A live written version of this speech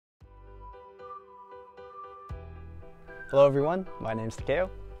Hello everyone, my name's Takeo,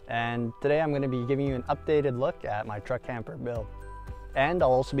 and today I'm going to be giving you an updated look at my truck camper build. And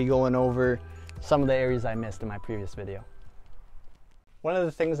I'll also be going over some of the areas I missed in my previous video. One of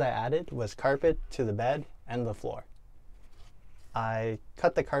the things I added was carpet to the bed and the floor. I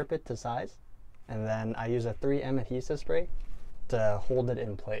cut the carpet to size, and then I use a 3M adhesive spray to hold it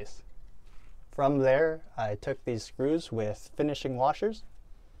in place. From there, I took these screws with finishing washers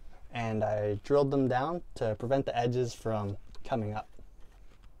and I drilled them down to prevent the edges from coming up.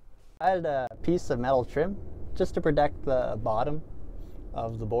 I added a piece of metal trim just to protect the bottom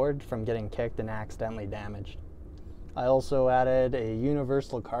of the board from getting kicked and accidentally damaged. I also added a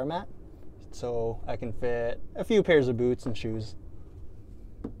universal car mat so I can fit a few pairs of boots and shoes.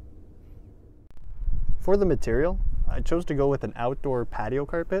 For the material, I chose to go with an outdoor patio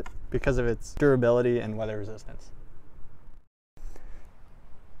carpet because of its durability and weather resistance.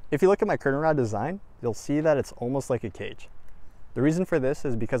 If you look at my curtain rod design, you'll see that it's almost like a cage. The reason for this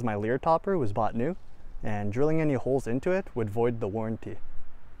is because my Leer topper was bought new, and drilling any holes into it would void the warranty.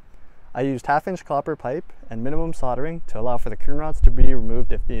 I used 1/2-inch copper pipe and minimum soldering to allow for the curtain rods to be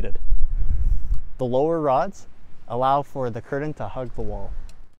removed if needed. The lower rods allow for the curtain to hug the wall.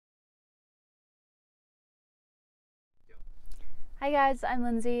 Hi guys, I'm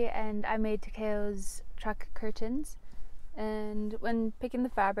Lindsay and I made Takeo's truck curtains. And when picking the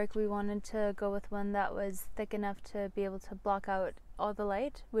fabric, we wanted to go with one that was thick enough to be able to block out all the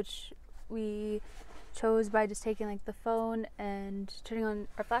light, which we chose by just taking like the phone and turning on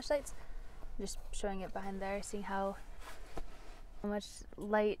our flashlights, just showing it behind there, seeing how much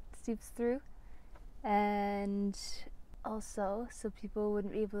light seeps through, and also so people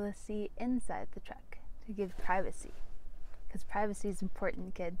wouldn't be able to see inside the truck to give privacy, because privacy is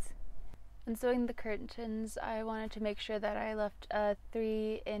important, kids. When sewing the curtains, I wanted to make sure that I left a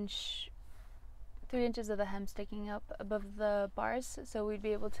 3 inches of the hem sticking up above the bars, so we'd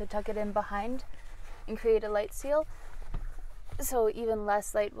be able to tuck it in behind and create a light seal, so even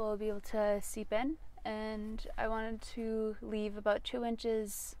less light will be able to seep in. And I wanted to leave about 2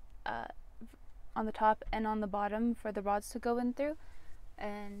 inches on the top and on the bottom for the rods to go in through,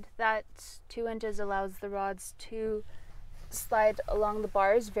 and that 2 inches allows the rods to slide along the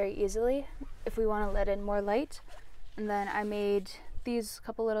bars very easily if we want to let in more light. And then I made these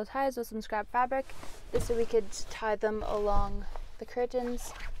couple little ties with some scrap fabric just so we could tie them along the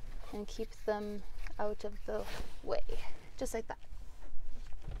curtains and keep them out of the way, just like that.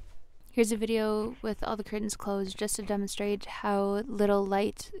 Here's a video with all the curtains closed just to demonstrate how little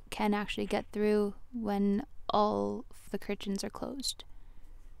light can actually get through when all of the curtains are closed.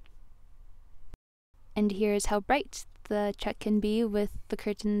 And here's how bright the truck can be with the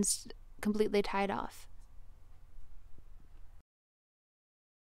curtains completely tied off.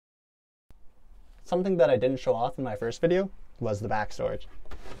 Something that I didn't show off in my first video was the back storage.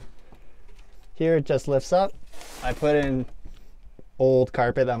 Here it just lifts up. I put in old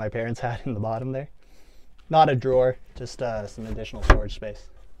carpet that my parents had in the bottom there. Not a drawer, just some additional storage space.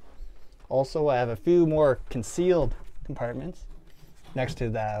 Also, I have a few more concealed compartments next to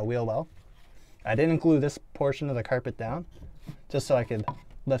the wheel well. I didn't glue this portion of the carpet down, just so I could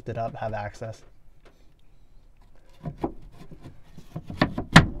lift it up, have access.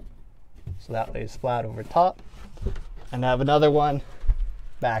 So that lays flat over top. And I have another one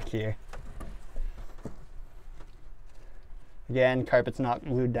back here. Again, carpet's not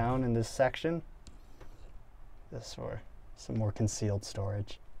glued down in this section. This for some more concealed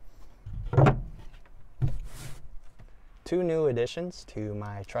storage. 2 new additions to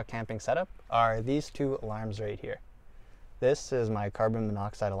my truck camping setup are these 2 alarms right here. This is my carbon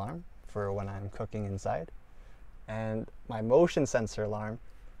monoxide alarm for when I'm cooking inside, and my motion sensor alarm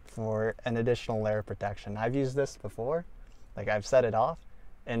for an additional layer of protection. I've used this before, like I've set it off,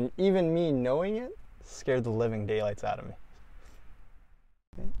 and even me knowing it scared the living daylights out of me.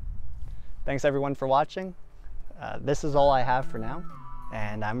 Okay. Thanks everyone for watching. This is all I have for now,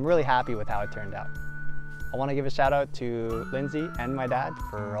 and I'm really happy with how it turned out. I want to give a shout out to Lindsay and my dad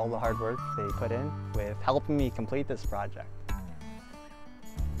for all the hard work they put in with helping me complete this project.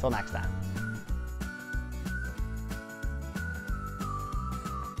 Until next time.